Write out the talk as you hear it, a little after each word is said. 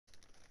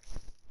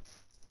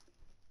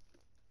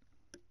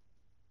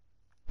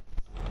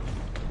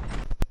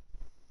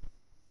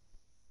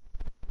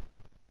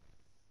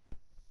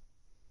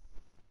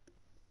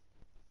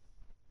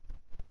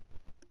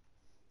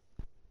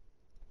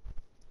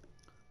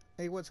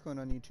Hey, what's going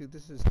on YouTube?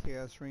 This is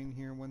Chaos-Reighn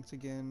here once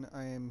again.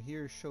 I am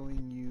here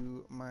showing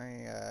you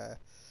my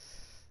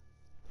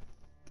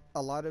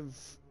a lot of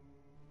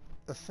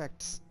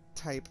effects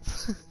type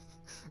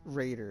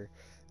raider.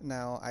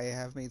 Now I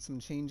have made some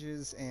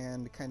changes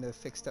and kind of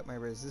fixed up my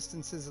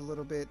resistances a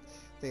little bit.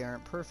 They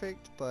aren't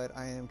perfect, but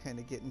I am kind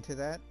of getting to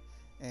that,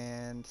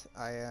 and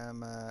I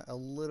am a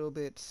little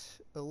bit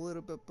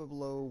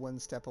below one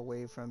step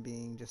away from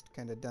being just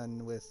kind of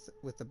done with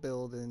the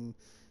build and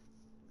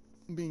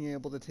being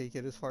able to take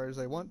it as far as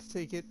I want to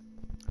take it.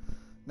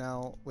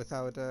 Now,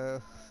 without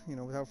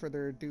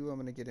further ado, I'm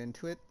going to get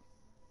into it.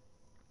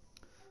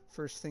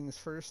 First things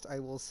first, I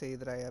will say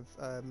that I have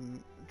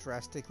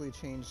drastically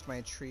changed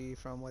my tree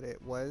from what it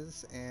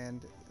was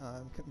and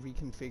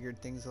reconfigured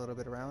things a little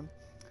bit around.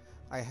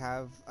 I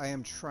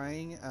am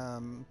trying,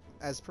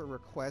 as per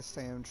request,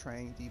 I am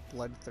trying the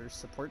Bloodthirst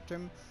support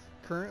gem.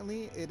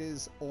 Currently, it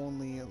is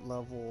only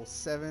level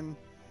 7.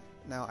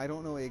 Now, I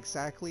don't know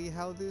exactly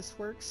how this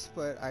works,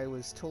 but I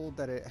was told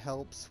that it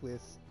helps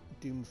with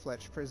Doomed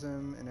Fletch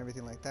Prism and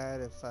everything like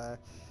that. If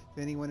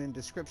anyone in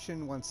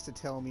description wants to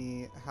tell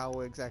me how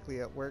exactly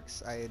it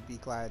works, I'd be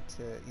glad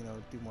to,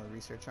 do more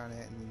research on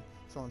it and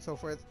so on and so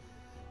forth.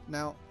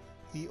 Now,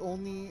 the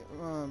only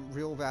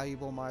real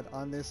valuable mod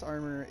on this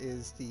armor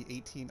is the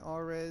 18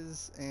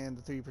 all-res and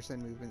the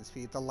 3% movement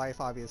speed. The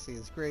life obviously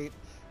is great,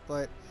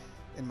 but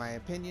in my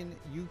opinion,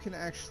 you can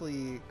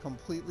actually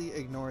completely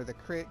ignore the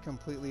crit,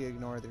 completely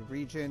ignore the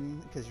regen,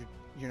 because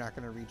you're not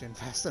going to regen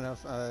fast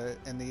enough,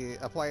 and the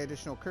apply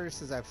additional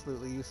curse is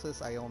absolutely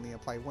useless. I only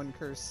apply one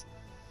curse,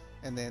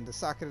 and then the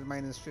socketed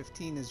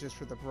 -15 is just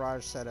for the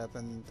barrage setup,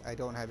 and I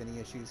don't have any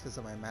issues because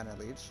of my mana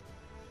leech.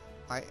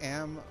 I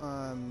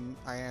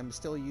am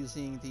still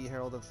using the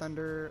Herald of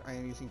Thunder. I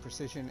am using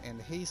precision and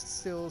haste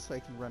still, so I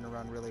can run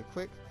around really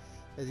quick.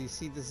 As you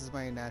see, this is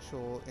my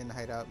natural in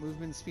hideout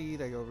movement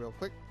speed. I go real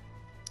quick.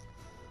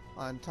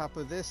 On top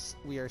of this,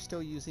 we are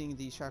still using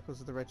the Shackles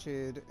of the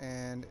Wretched,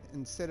 and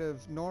instead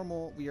of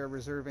normal, we are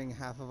reserving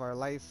half of our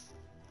life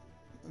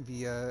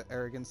via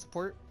Arrogant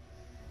Support.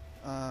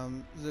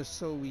 Just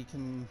so we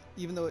can,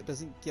 even though it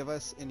doesn't give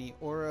us any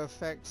aura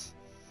effect,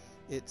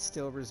 it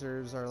still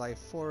reserves our life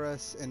for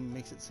us and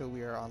makes it so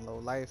we are on low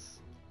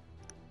life.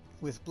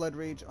 With Blood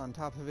Rage on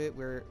top of it,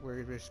 we're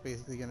just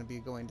basically going to be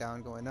going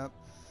down, going up.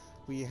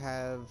 We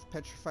have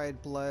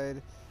Petrified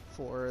Blood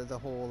for the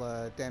whole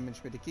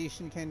damage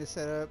mitigation kind of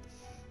setup.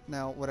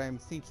 Now, what I'm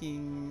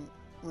thinking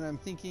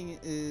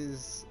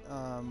is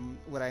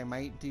what I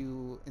might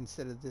do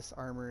instead of this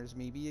armor is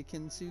maybe a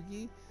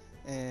Kintsugi,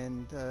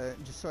 and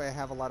just so I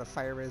have a lot of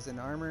fire res and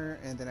armor,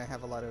 and then I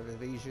have a lot of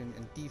evasion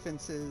and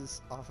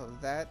defenses off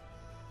of that.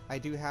 I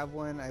do have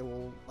one.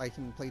 I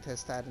can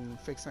playtest that and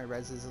fix my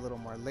reses a little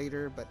more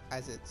later, but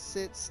as it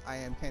sits, I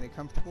am kind of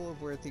comfortable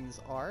with where things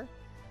are,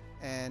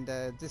 and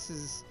this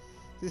is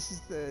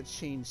the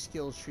change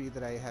skill tree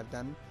that I have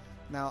done.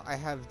 Now, I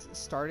have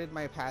started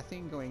my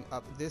pathing going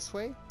up this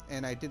way,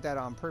 and I did that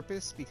on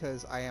purpose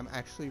because I am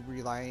actually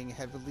relying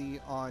heavily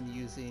on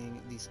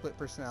using the split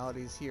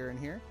personalities here and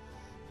here,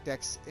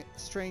 Dex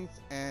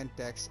Strength and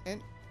Dex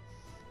Int.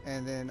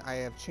 And then I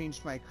have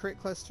changed my crit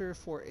cluster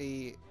for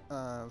a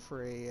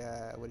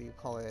what do you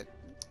call it,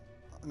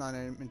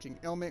 non-imaging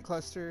ailment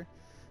cluster.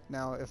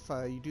 Now, if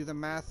you do the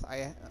math,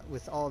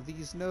 with all of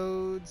these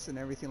nodes and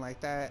everything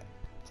like that,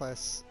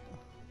 plus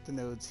the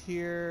nodes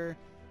here,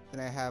 then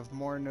I have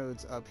more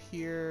nodes up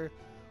here.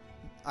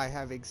 I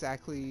have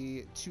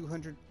exactly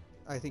 200,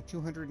 I think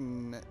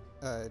 208%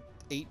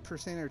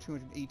 or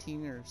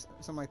 218 or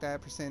something like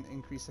that percent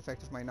increased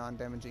effect of my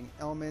non-damaging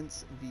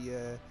elements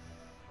via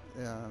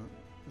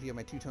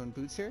my two-tone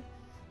boots here.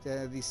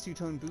 These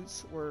two-tone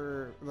boots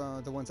were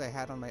the ones I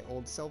had on my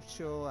old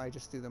self-chill. I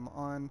just threw them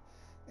on.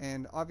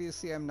 And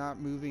obviously I'm not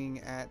moving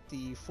at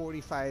the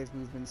 45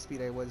 movement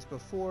speed I was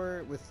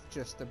before with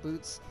just the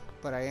boots,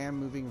 but I am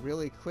moving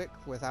really quick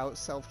without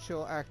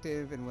self-chill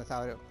active and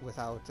without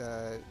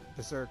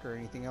bezerk or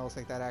anything else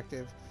like that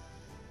active.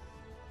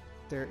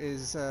 There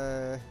is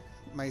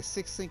my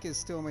 6th link is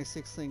still my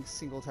 6th link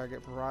single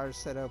target barrage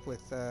setup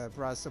with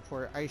barrage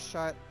support ice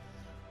shot.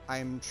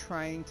 I'm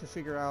trying to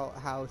figure out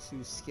how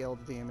to scale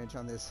the damage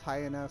on this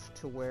high enough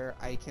to where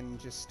I can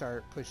just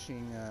start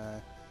pushing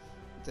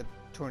the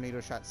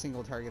tornado shot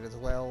single target as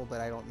well,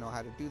 but I don't know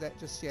how to do that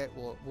just yet.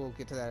 We'll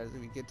get to that as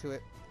we get to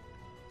it.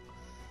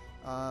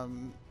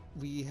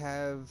 We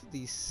have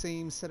the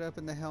same setup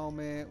in the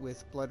helmet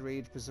with Blood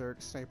Rage, Berserk,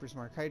 Sniper's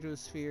Mark,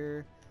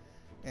 Hydrosphere,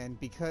 and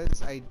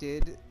because I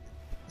did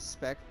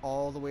spec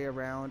all the way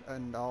around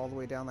and all the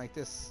way down like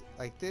this,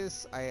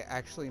 I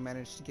actually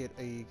managed to get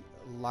a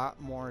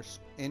lot more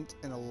int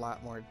and a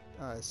lot more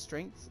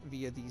strength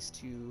via these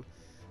two,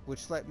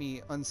 which let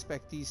me unspec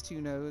these two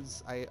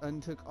nodes. I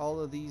untook all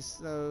of these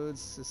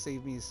nodes to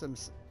save me some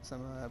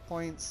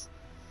points.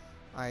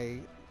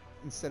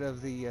 Instead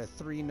of the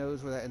 3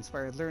 nodes where that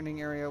inspired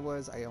learning area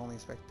was, I only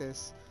spec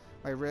this.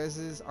 My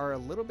reses are a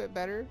little bit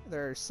better.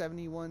 They're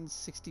 71,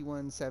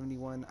 61,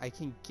 71. I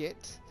can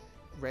get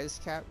res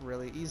cap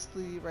really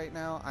easily right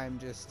now. I'm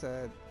just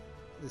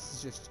This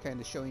is just kind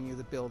of showing you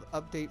the build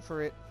update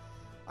for it.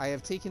 I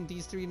have taken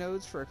these 3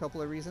 nodes for a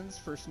couple of reasons.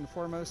 First and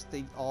foremost,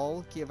 they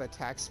all give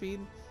attack speed,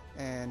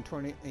 and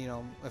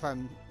if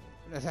I'm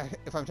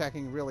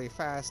attacking really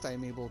fast,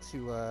 I'm able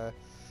to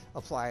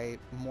apply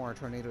more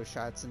tornado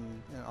shots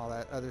and all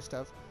that other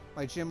stuff.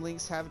 My gym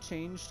links have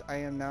changed. I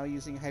am now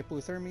using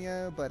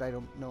hypothermia, but I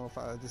don't know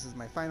if this is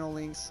my final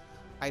links.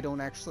 I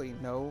don't actually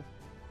know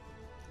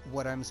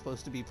what I'm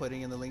supposed to be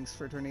putting in the links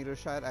for tornado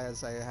shot,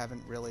 as I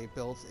haven't really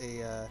built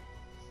a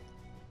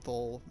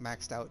full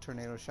maxed out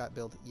tornado shot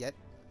build yet.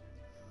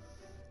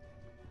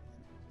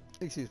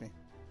 Excuse me.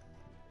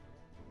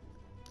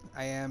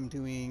 I am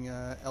doing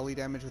LE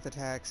damage with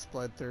attacks,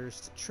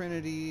 Bloodthirst,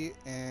 Trinity,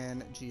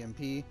 and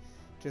GMP,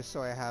 just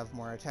so I have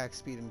more attack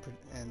speed and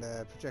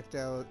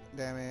projectile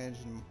damage,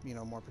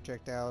 and more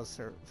projectiles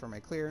for my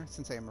clear,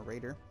 since I am a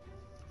raider.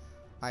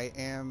 I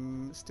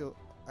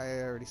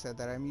already said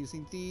that I'm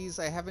using these.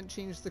 I haven't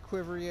changed the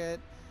quiver yet.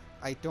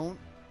 I don't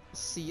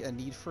see a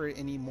need for it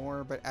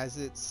anymore, but as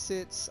it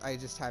sits, I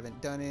just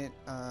haven't done it.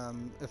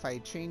 If I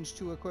change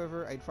to a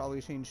quiver, I'd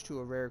probably change to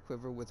a rare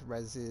quiver with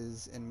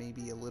reses and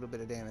maybe a little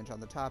bit of damage on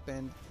the top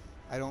end.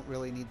 I don't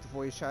really need the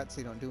voice shots,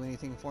 they don't do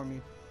anything for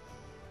me.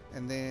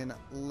 And then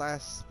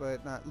last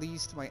but not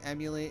least, my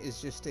amulet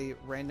is just a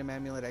random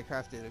amulet I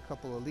crafted a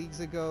couple of leagues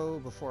ago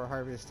before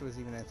harvest was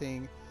even a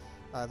thing.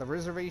 The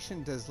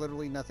reservation does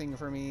literally nothing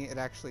for me. It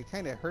actually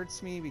kind of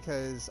hurts me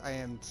because I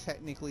am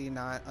technically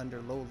not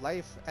under low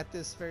life at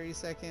this very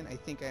second. I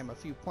think I am a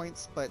few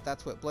points, but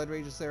that's what Blood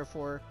Rage is there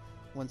for.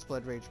 Once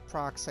Blood Rage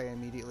procs, I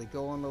immediately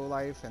go on low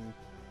life, and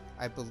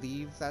I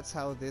believe that's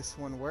how this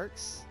one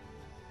works.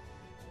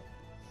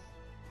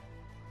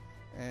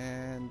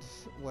 And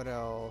what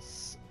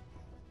else?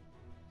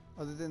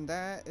 Other than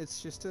that,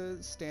 it's just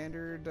a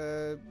standard,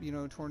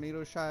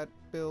 tornado shot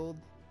build,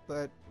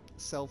 but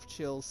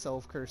self-chill,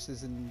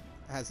 self-curses, and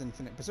has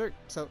infinite berserk.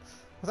 So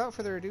without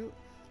further ado,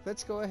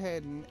 let's go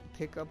ahead and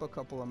pick up a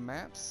couple of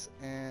maps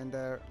and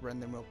run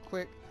them real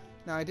quick.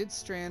 Now, I did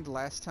strand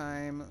last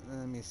time.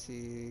 Let me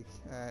see.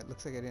 It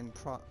looks like I didn't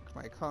proc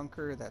my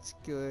conquer. That's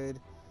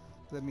good.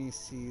 Let me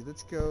see.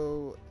 Let's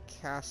go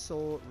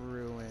Castle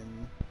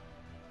Ruin.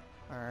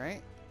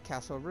 Alright,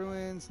 Castle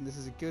Ruins, and this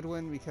is a good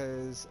one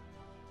because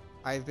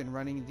I've been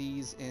running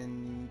these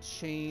in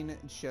chain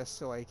just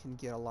so I can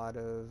get a lot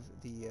of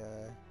the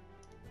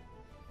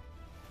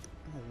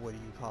what do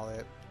you call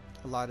it?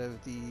 A lot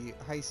of the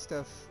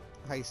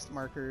heist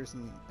markers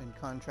and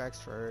contracts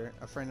for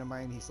a friend of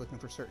mine. He's looking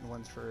for certain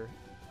ones for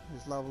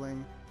his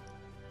leveling.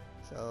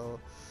 So,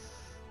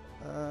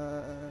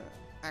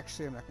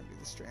 actually I'm not going to do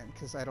the strand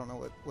because I don't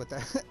know what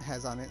that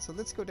has on it. So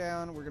let's go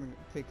down. We're going to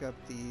pick up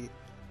the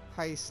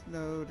heist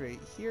node right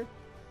here.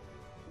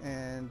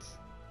 And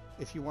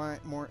if you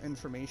want more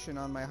information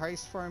on my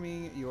heist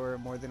farming, you're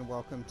more than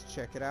welcome to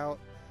check it out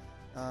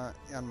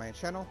on my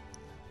channel.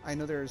 I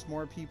know there's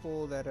more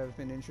people that have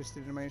been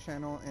interested in my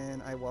channel,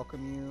 and I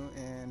welcome you,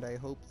 and I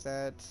hope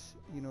that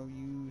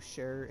you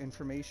share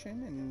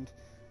information, and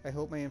I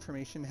hope my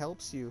information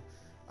helps you.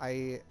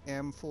 I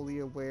am fully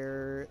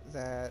aware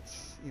that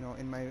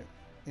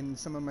in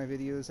some of my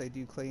videos I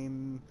do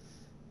claim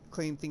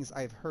things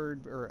I've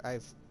heard or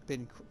I've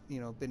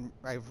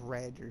I've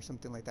read or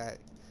something like that,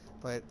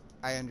 but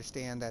I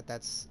understand that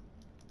that's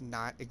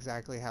not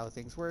exactly how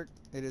things work.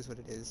 It is what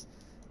it is.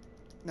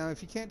 Now,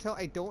 if you can't tell,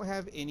 I don't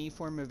have any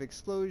form of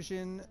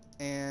explosion,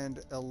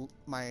 and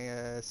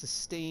my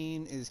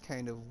sustain is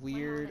kind of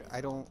weird. I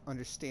don't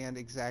understand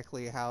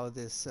exactly how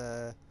this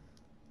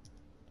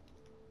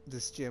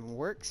this gem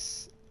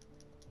works.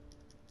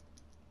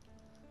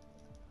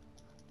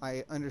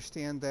 I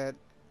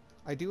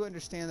do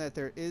understand that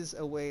there is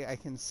a way I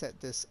can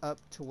set this up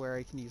to where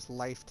I can use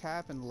life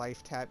tap, and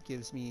life tap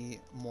gives me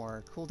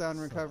more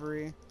cooldown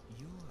recovery.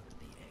 You're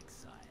the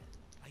exile.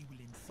 I will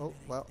Oh,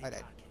 well, I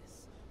died.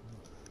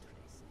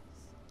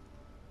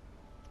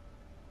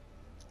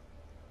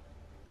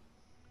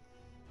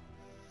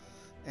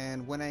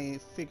 And when I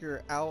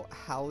figure out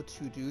how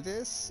to do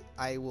this,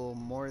 I will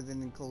more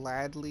than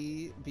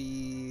gladly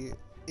be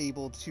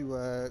able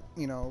to,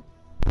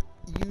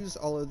 use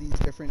all of these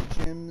different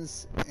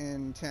gems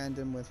in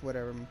tandem with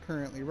whatever I'm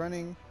currently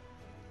running.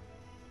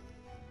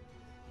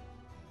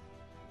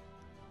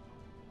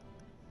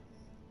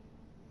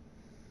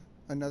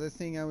 Another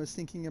thing I was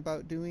thinking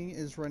about doing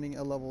is running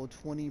a level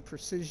 20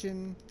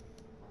 precision,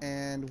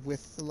 and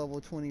with the level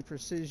 20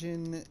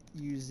 precision,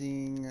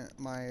 using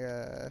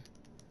my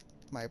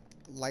my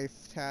life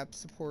tap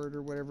support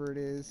or whatever it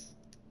is.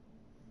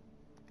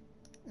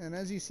 And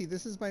as you see,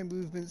 this is my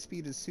movement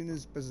speed as soon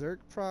as Berserk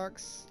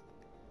procs.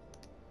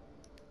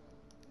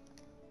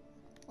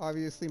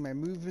 Obviously my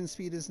movement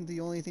speed isn't the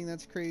only thing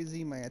that's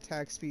crazy. My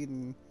attack speed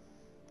and,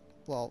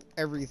 well,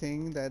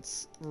 everything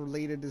that's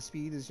related to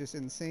speed is just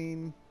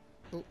insane.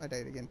 Oh, I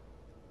died again.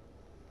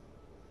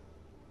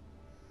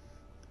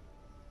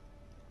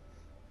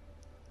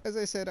 As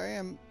I said, I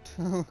am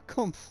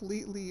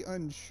completely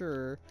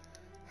unsure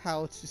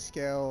how to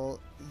scale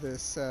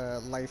this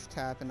life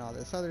tap and all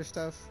this other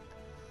stuff.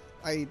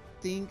 I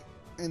think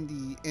in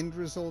the end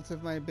result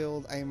of my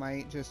build, I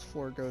might just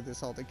forego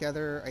this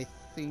altogether. I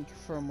think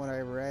from what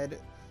I read,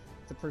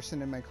 the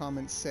person in my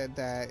comments said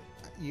that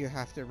you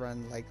have to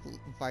run like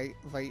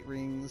vite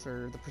rings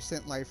or the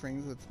percent life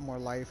rings with more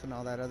life and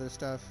all that other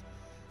stuff.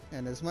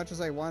 And as much as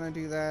I want to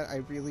do that, I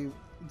really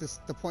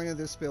the point of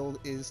this build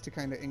is to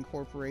kind of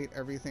incorporate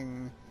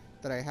everything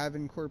that I have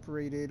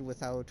incorporated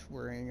without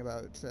worrying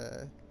about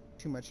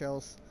too much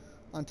else.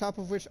 On top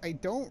of which, I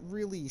don't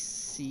really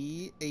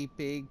see a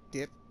big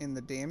dip in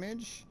the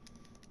damage.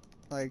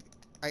 Like,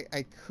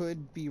 I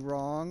could be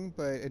wrong,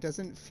 but it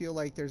doesn't feel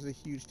like there's a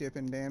huge dip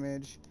in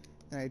damage.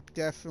 And I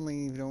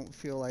definitely don't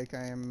feel like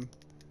I'm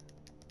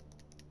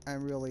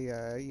really,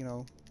 you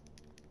know...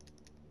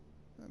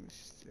 Let me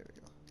just, there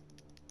we go.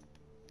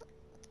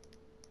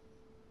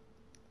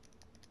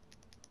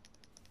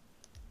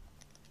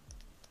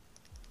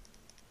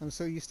 I'm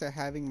so used to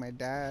having my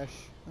dash.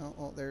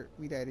 Oh, there,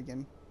 we died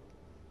again.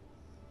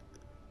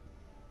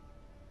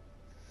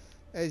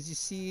 As you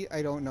see,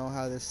 I don't know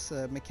how this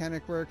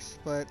mechanic works,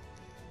 but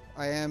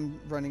I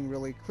am running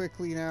really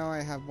quickly now.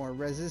 I have more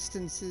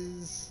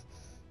resistances.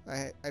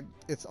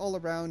 It's all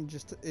around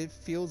just, it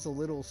feels a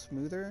little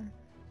smoother,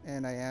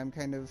 and I am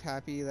kind of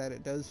happy that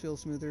it does feel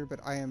smoother, but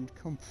I am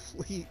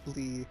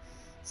completely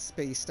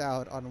spaced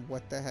out on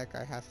what the heck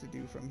I have to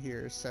do from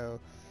here. So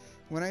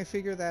when I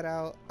figure that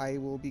out, I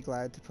will be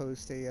glad to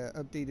post a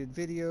updated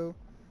video.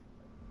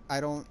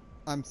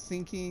 I'm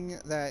thinking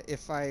that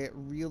if I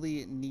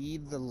really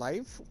need the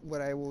life,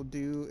 what I will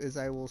do is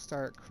I will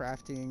start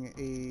crafting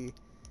a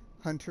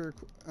hunter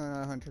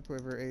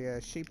quiver,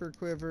 a shaper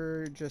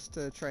quiver, just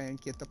to try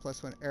and get the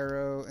 +1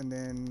 arrow, and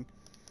then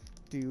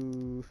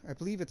do, I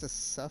believe it's a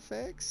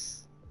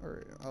suffix,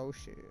 or, oh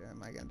shit,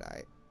 am I gonna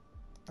die?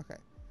 Okay.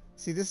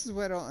 See, this is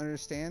what I don't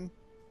understand.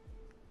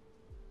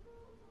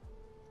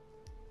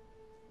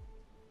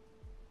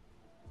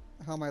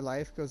 How my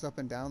life goes up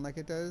and down like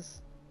it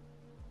does.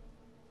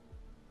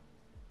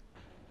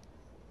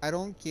 I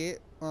don't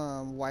get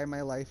why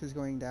my life is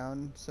going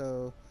down,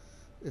 so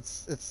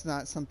it's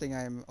not something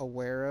I'm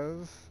aware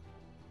of.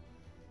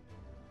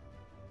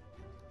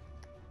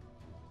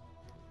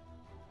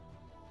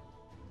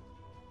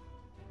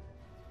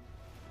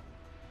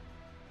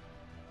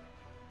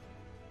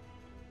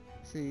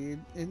 See,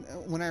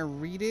 when I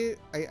read it,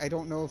 I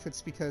don't know if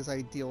it's because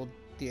I deal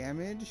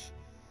damage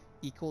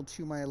equal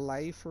to my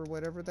life or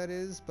whatever that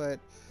is, but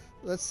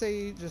let's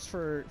say just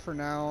for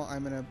now,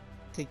 I'm gonna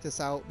take this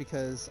out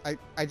because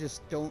I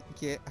just don't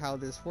get how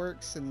this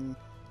works and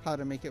how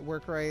to make it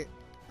work right.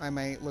 I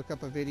might look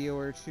up a video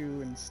or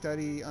two and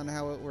study on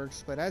how it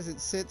works, but as it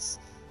sits,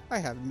 I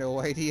have no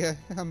idea.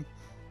 I'm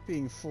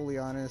being fully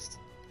honest.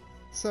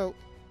 So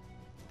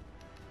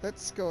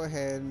let's go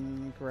ahead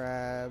and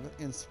grab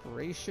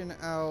inspiration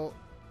out,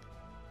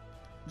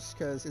 just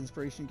because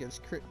inspiration gives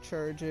crit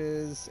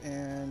charges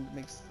and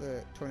makes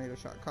the tornado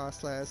shot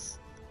cost less.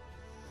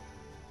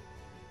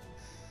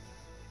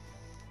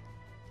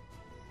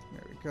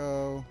 There we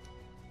go.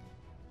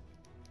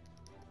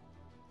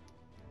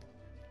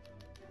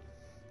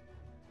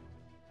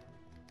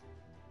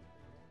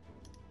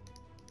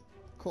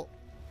 Cool.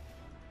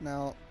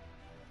 Now,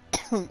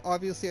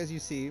 obviously, as you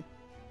see,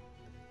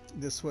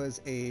 this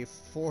was a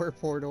 5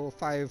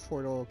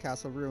 portal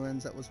castle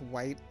ruins that was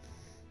white,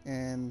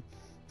 and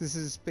this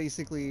is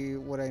basically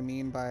what I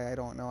mean by I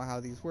don't know how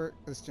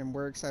this gem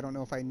works. I don't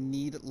know if I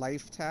need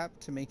life tap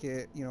to make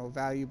it, you know,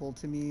 valuable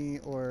to me,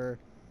 or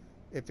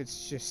if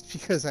it's just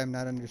because I'm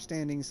not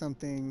understanding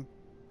something.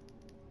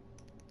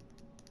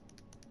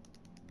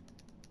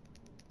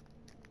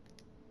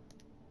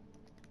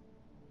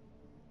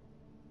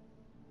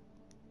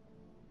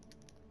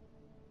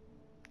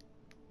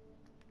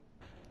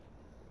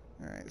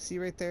 Alright, see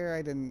right there,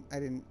 I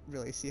didn't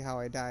really see how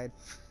I died.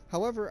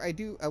 However,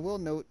 I will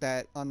note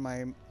that on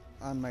my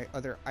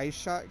other ice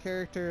shot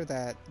character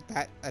that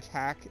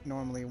attack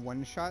normally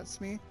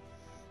one-shots me.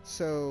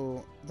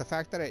 So the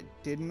fact that it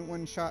didn't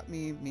one-shot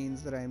me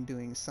means that I'm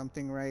doing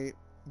something right.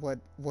 What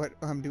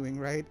I'm doing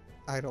right,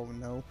 I don't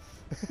know.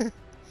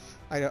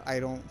 I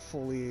don't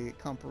fully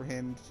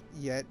comprehend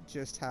yet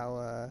just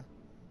how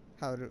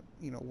to,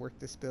 you know, work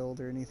this build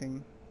or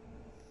anything.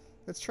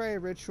 Let's try a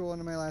ritual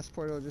into my last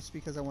portal just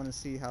because I want to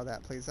see how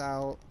that plays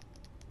out.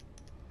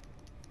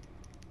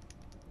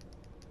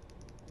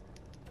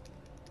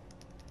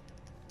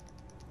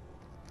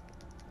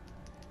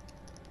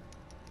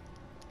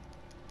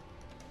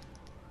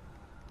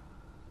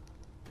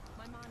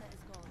 My mana is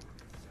gone.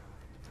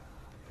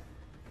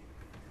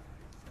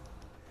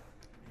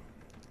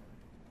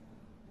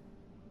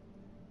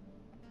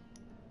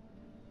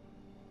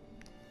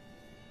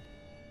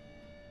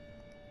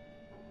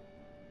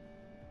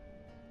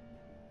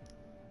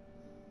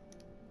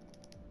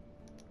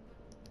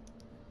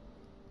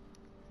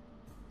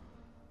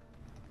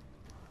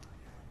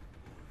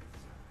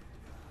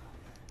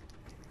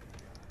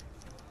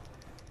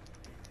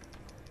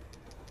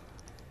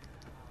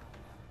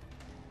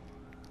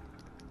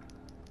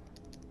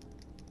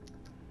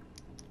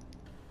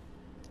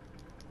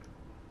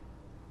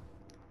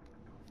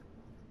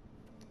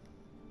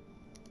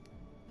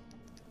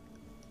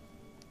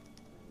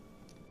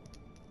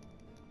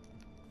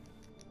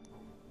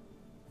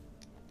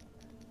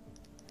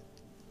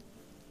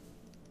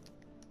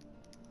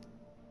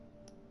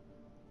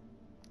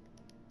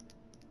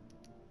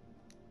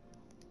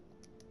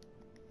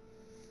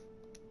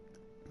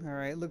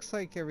 Alright, looks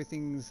like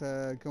everything's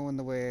going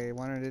the way I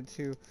wanted it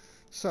to.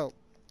 So,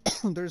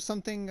 there's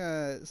something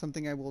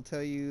I will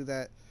tell you,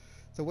 that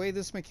the way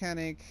this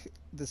mechanic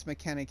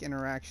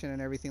interaction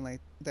and everything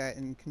like that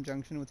in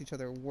conjunction with each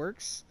other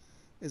works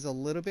is a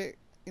little bit,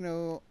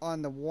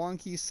 on the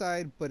wonky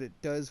side, but it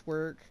does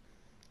work,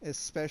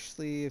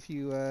 especially if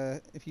you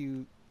oop,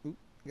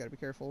 you gotta be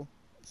careful,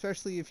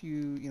 especially if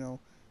you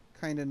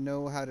kind of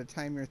know how to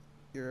time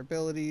your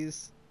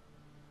abilities.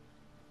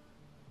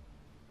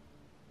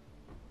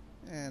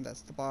 And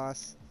that's the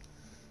boss.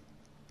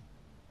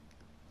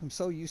 I'm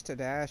so used to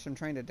dash. I'm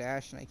trying to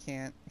dash and I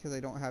can't because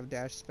I don't have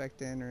dash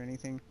spec'd in or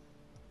anything.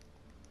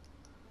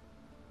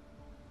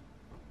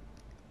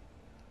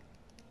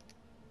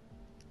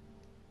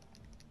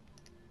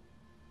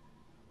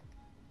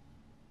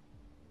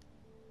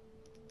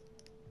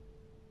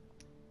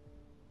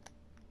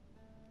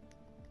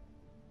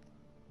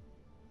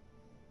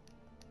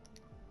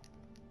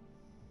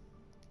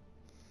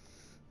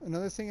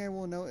 Another thing I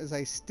will note is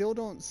I still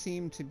don't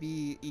seem to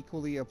be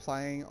equally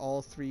applying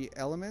all three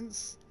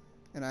elements,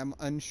 and I'm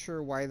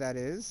unsure why that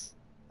is.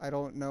 I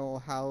don't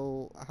know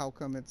how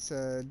come it's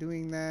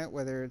doing that,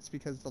 whether it's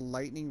because the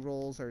lightning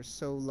rolls are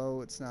so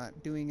low it's not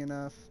doing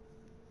enough.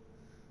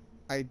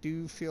 I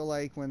do feel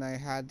like when I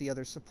had the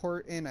other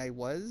support in, I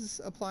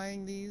was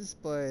applying these,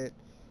 but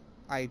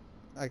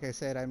like I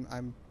said,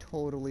 I'm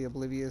totally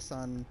oblivious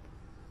on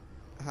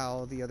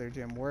how the other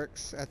gem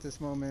works at this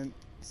moment,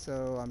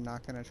 so I'm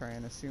not gonna try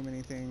and assume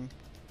anything.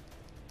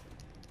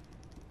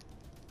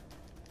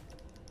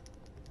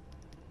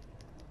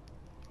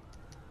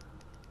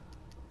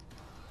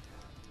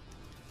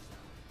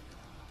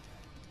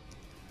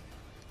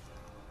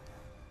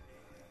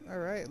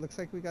 Alright, looks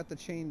like we got the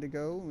chain to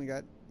go. We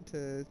got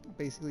to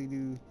basically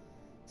do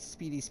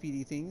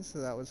speedy things, so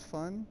that was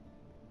fun.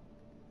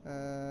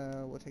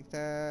 We'll take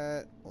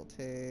that. We'll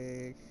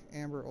take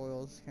amber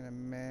oils, kind of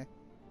meh.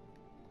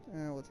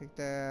 We'll take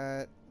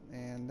that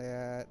and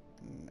that.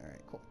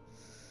 Alright, cool.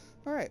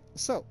 Alright,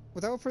 so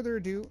without further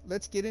ado,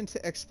 let's get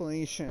into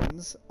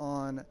explanations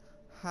on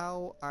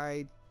how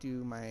I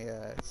do my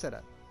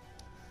setup.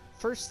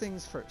 First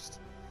things first.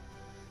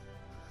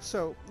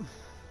 So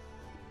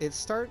it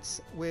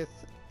starts with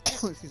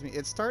excuse me,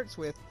 it starts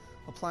with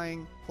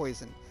applying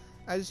poison.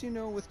 As you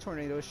know, with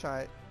tornado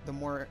shot, the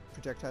more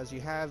projectiles you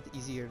have, the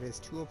easier it is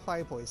to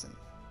apply poison.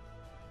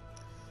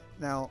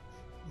 Now,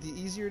 the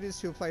easier it is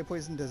to apply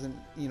poison doesn't,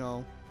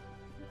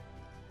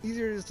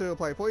 easier it is to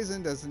apply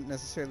poison doesn't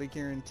necessarily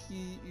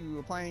guarantee you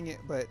applying it,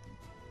 but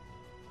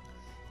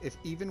if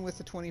even with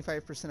the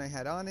 25% I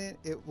had on it,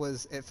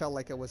 it felt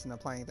like I wasn't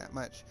applying that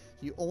much.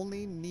 You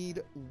only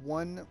need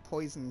one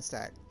poison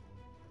stack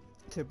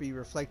to be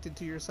reflected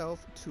to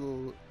yourself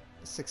to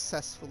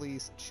successfully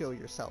chill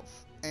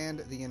yourself and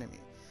the enemy.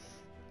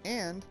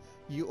 And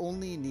you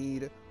only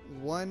need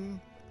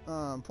one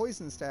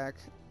poison stack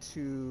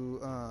to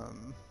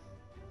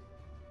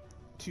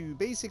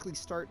basically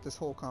start this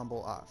whole combo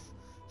off.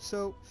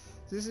 So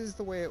this is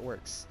the way it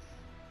works.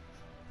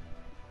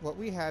 What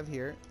we have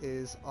here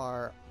is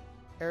our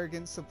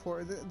arrogance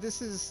support.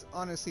 This is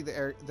honestly the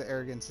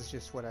arrogance is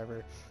just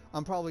whatever.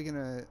 I'm probably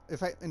gonna,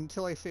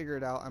 until I figure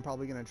it out, I'm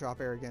probably gonna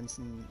drop arrogance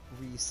and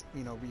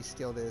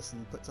reskill this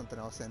and put something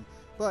else in.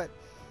 But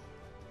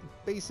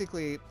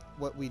basically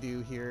what we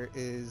do here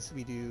is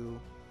we do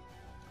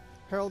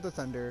Herald of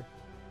Thunder,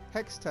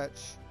 Hex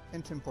Touch,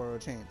 and Temporal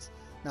Chains.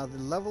 Now the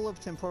level of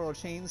Temporal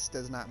Chains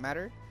does not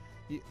matter.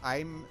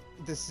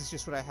 This is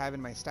just what I have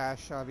in my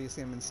stash.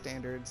 Obviously I'm in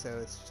standard, so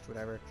it's just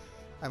whatever.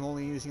 I'm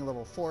only using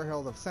level 4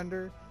 Herald of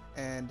Thunder,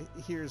 and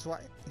here's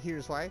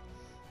why.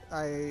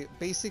 I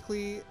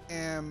basically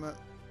am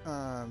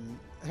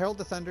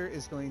Herald of Thunder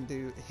is going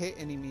to hit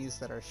enemies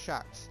that are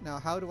shocked. Now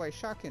how do I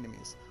shock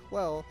enemies?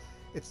 Well,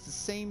 it's the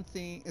same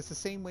thing. It's the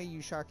same way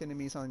you shock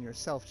enemies on your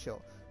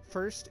self-chill.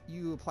 First,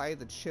 you apply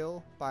the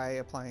chill by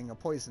applying a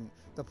poison.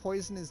 The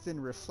poison is then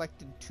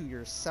reflected to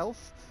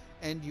yourself,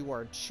 and you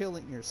are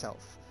chilling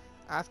yourself.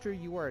 After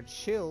you are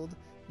chilled,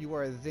 you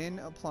are then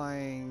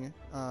applying.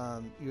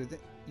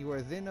 You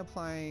are then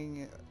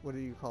applying. What do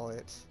you call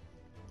it?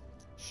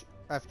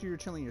 After you're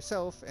chilling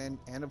yourself, and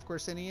of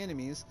course any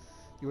enemies,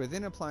 you are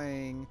then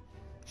applying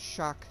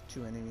shock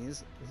to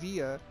enemies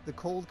via the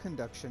cold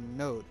conduction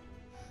node.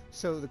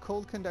 So the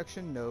cold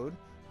conduction node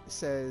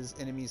says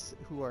enemies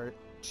who are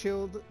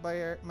chilled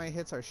by my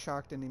hits are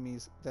shocked,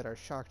 enemies that are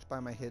shocked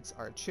by my hits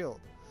are chilled.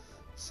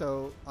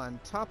 So on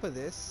top of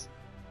this,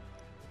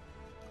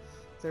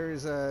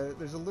 there's a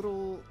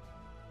little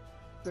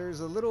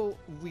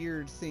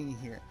weird thing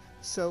here.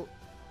 So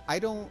I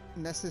don't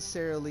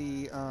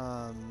necessarily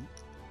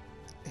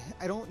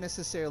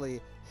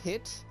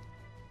hit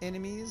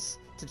enemies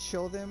to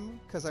chill them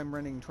because I'm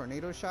running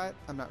tornado shot.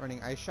 I'm not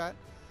running ice shot.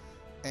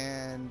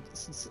 And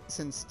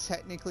since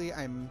technically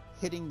I'm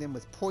hitting them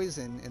with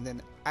poison, and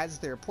then as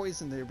they're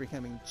poisoned they're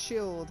becoming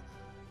chilled,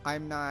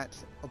 I'm not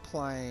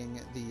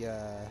applying the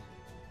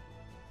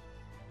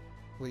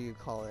what do you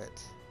call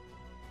it?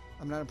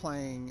 I'm not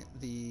applying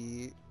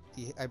the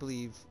I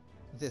believe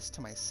this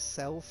to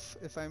myself,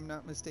 if I'm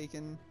not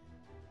mistaken.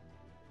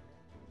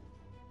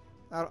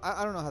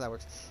 I don't know how that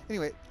works.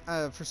 Anyway,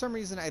 for some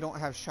reason I don't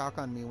have shock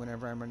on me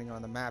whenever I'm running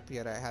on the map,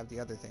 yet I have the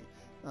other thing.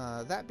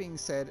 That being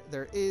said,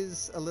 there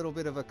is a little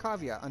bit of a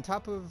caveat. On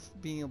top of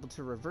being able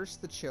to reverse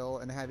the chill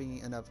and having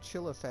enough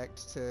chill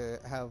effect to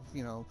have,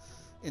 you know,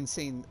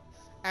 insane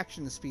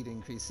action speed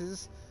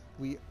increases,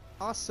 we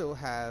also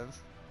have,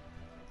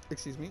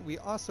 excuse me, we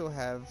also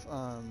have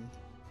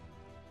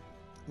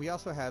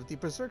the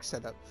berserk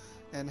setup.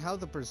 And how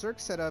the berserk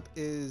setup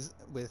is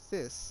with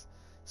this.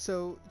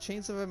 So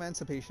Chains of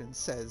Emancipation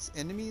says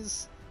enemy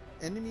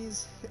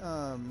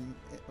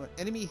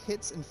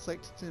hits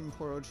inflict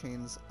temporal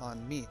chains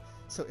on me.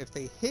 So if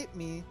they hit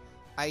me,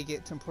 I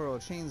get temporal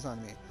chains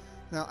on me.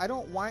 Now I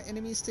don't want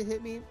enemies to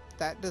hit me.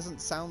 That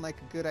doesn't sound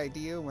like a good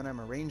idea when I'm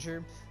a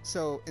ranger.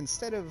 So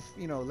instead of,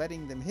 you know,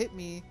 letting them hit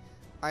me,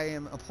 I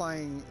am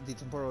applying the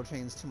temporal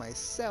chains to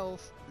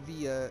myself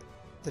via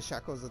the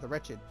Shackles of the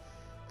Wretched.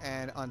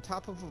 And on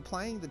top of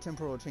applying the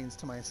temporal chains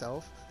to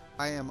myself,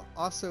 I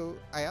also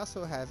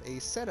have a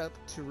setup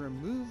to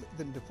remove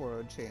the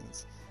temporal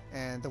chains.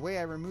 And the way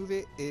I remove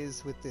it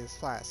is with this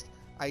flask.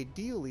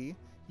 Ideally,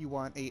 you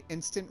want a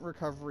instant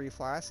recovery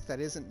flask that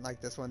isn't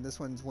like this one. This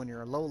one's when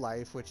you're low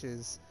life, which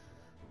is,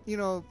 you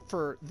know,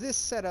 for this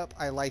setup,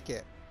 I like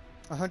it.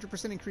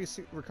 100% increased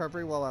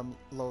recovery while I'm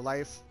low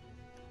life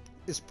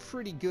is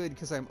pretty good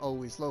because I'm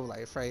always low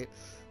life, right?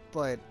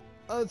 But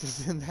other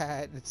than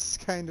that, it's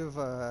kind of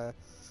a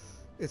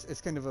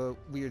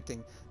weird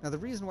thing. Now the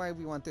reason why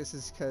we want this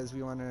is because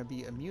we want to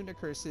be immune to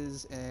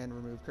curses and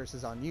remove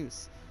curses on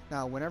use.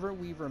 Now whenever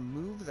we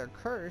remove their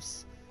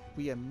curse,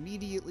 we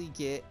immediately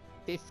get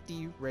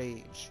 50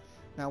 rage.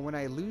 Now when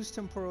I lose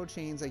temporal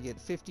chains, I get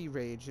 50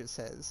 rage, it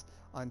says.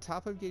 On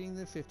top of getting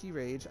the 50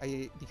 rage,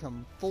 I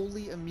become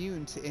fully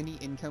immune to any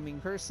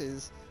incoming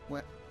curses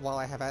while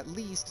I have at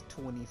least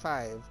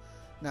 25.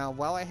 Now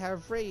while I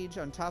have rage,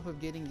 on top of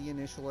getting the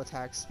initial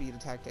attack speed,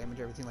 attack damage,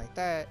 everything like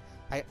that,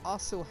 I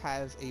also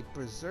have a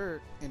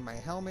berserk in my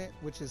helmet,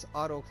 which is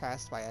auto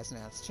cast by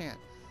Asenath's Chant.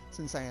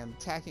 Since I am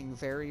attacking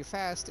very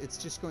fast, it's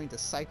just going to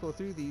cycle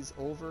through these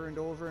over and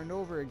over and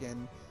over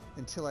again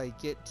until I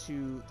get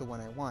to the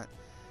one I want.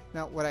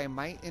 Now what I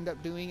might end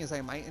up doing is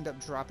I might end up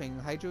dropping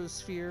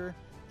Hydrosphere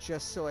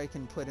just so I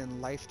can put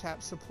in life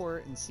tap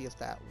support and see if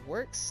that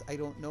works. I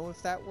don't know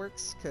if that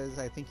works because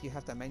I think you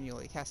have to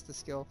manually cast the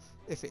skill.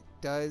 If it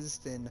does,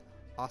 then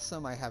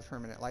awesome, I have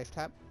permanent life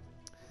tap.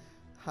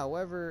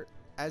 However,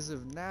 as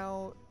of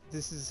now,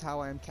 this is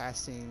how I'm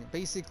casting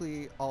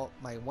basically all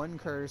my one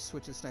curse,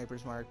 which is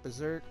Sniper's Mark,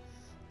 Berserk,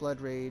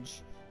 Blood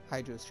Rage,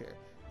 Hydrosphere.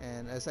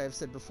 And as I've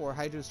said before,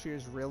 Hydrosphere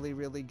is really,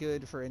 really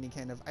good for any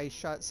kind of ice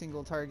shot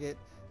single target.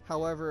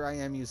 However, I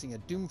am using a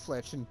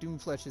Doomfletch, and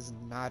Doomfletch is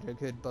not a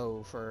good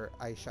bow for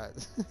ice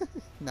shots.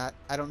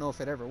 I don't know if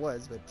it ever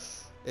was, but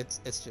it's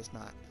just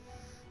not.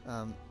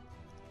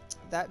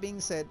 That being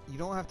said, you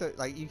don't have to,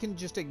 like, you can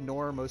just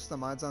ignore most of the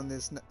mods on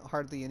this.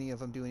 Hardly any of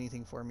them do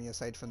anything for me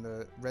aside from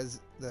the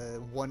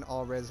one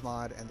all res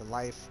mod and the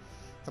life.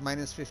 The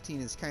minus 15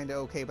 is kind of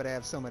okay, but I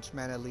have so much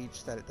mana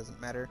leech that it doesn't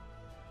matter.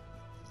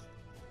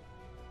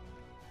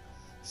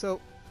 So,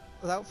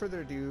 without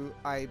further ado,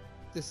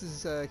 this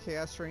is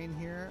Chaos-Reighn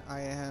here.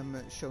 I am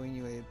showing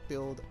you a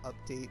build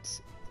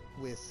update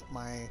with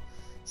my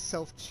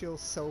self-chill,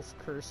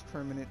 self-curse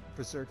permanent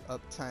berserk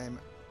uptime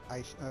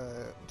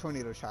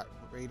tornado shot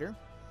raider.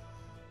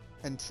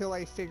 Until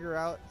I figure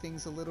out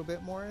things a little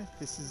bit more,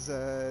 this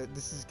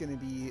is going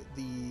to be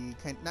the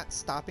kind, not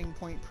stopping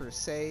point per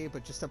se,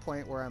 but just a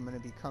point where I'm going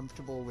to be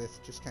comfortable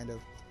with just kind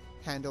of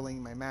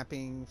handling my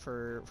mapping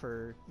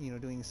for you know,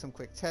 doing some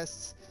quick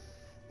tests.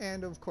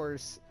 And of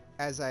course,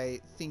 as I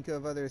think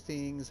of other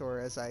things or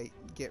as I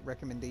get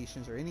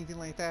recommendations or anything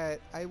like that,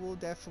 I will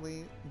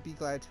definitely be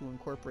glad to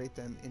incorporate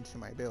them into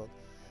my build.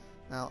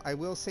 Now, I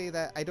will say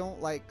that I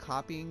don't like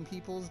copying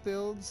people's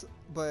builds,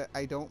 but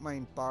I don't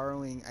mind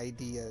borrowing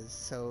ideas.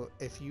 So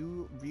if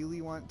you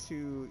really want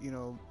to, you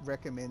know,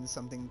 recommend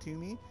something to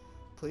me,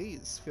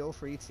 please feel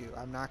free to.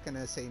 I'm not going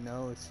to say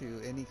no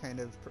to any kind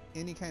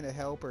of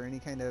help or any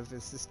kind of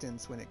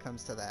assistance when it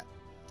comes to that.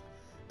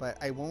 But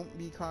I won't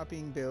be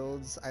copying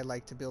builds. I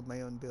like to build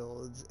my own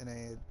builds, and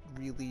I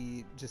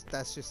really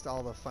that's just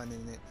all the fun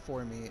in it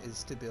for me,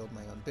 is to build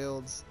my own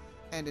builds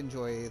and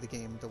enjoy the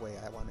game the way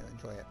I want to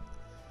enjoy it.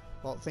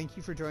 Well, thank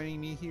you for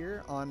joining me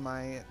here on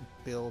my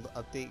build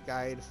update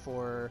guide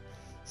for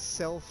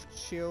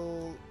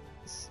self-chill,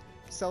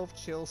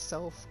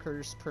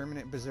 self-curse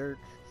permanent berserk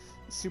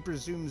super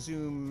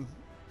zoom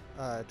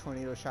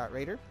tornado shot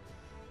raider.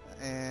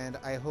 And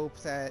I hope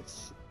that,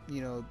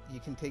 you know, you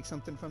can take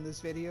something from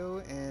this video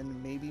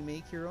and maybe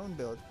make your own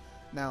build.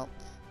 Now,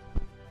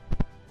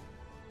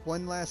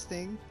 one last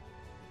thing,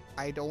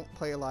 I don't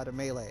play a lot of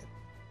melee.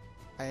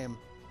 I am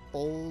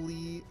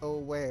fully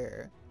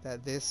aware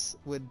that this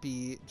would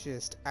be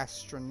just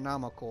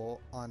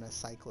astronomical on a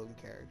Cyclone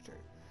character.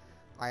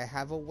 I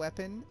have a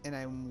weapon and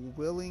I'm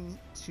willing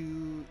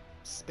to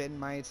spend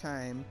my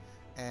time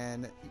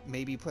and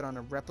maybe put on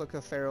a replica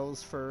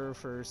ferals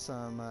for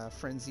some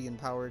frenzy and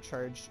power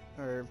charge,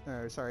 or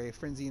sorry,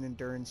 frenzy and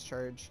endurance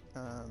charge,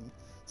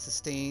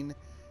 sustain,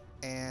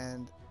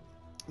 and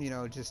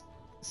just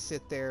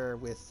sit there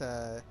with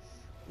a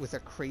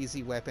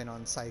crazy weapon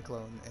on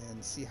Cyclone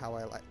and see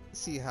how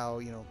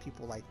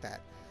people like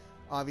that.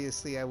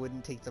 Obviously, I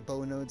wouldn't take the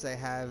bow nodes I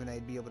have, and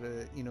I'd be able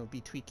to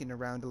be tweaking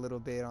around a little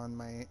bit on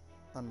my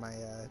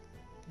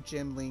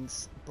gem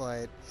links,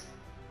 but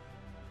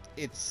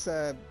it's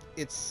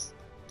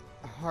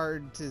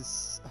hard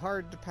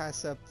to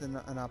pass up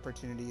an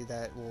opportunity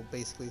that will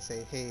basically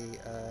say, hey,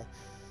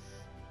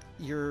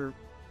 you're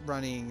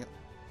running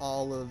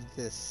all of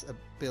this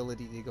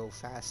ability to go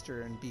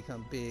faster and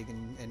become big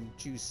and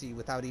juicy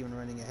without even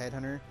running a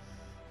headhunter,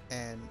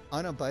 and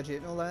on a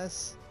budget no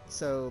less.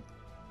 So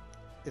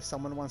if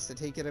someone wants to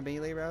take it a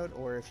melee route,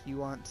 or if you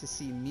want to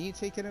see me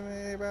take it a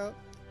melee route,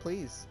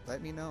 please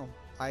let me know.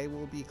 I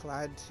will be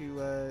glad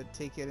to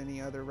take it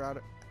any other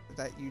route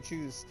that you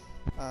choose.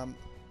 I'm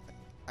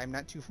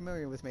not too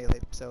familiar with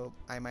melee, so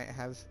I might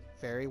have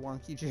very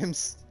wonky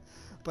gyms,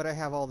 but I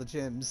have all the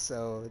gyms,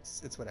 so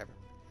it's whatever.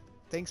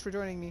 Thanks for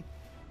joining me.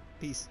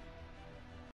 Peace.